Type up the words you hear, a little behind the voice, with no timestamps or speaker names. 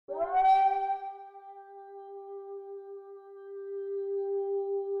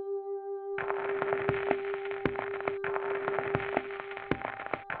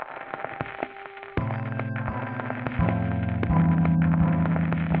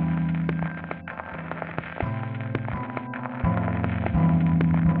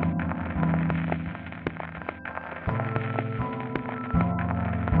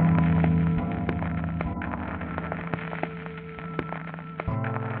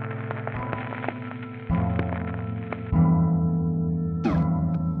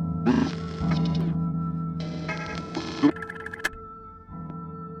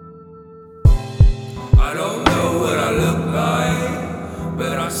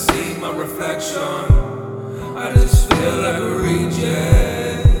see my reflection. I just feel like a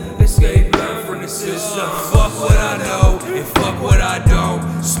reject, escape life from the system. Fuck what I know and fuck what I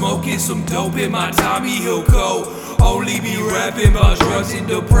don't. Smoking some dope in my Tommy Hilco. Only be rapping about drugs and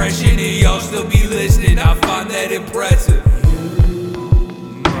depression, and y'all still be listening. I find that impressive.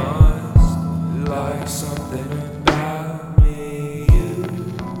 You must like something about me. You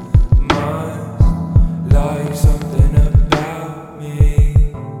must like something about me.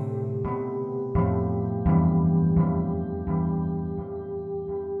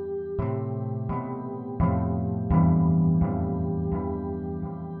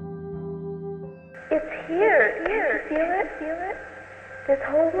 It's here. Can't you feel it? This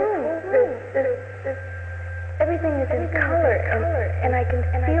whole room. This everything is in color, and I can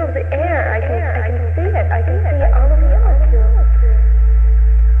feel the air. I can see it. I can see all the molecules.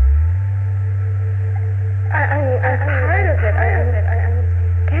 I'm part of it.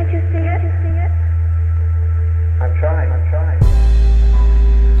 Can't you see it? I'm trying.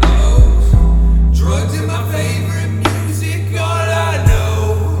 Oh, drugs are my favorite music, all I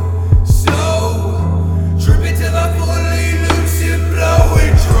know. So, tripping till I fully lucid,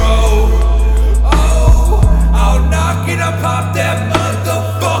 blowing drove. Oh, I'll knock and I pop that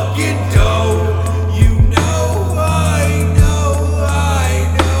motherfucking dough. You know, I know.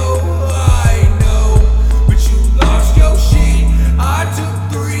 But you lost your shit. I took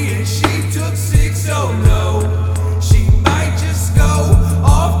 3 and she took 6, oh no. She might just go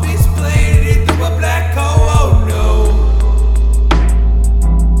off this planet into a black hole, oh no.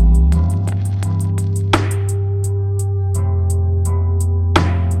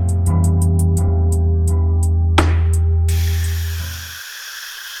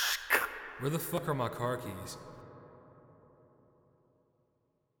 Where the fuck are my car keys?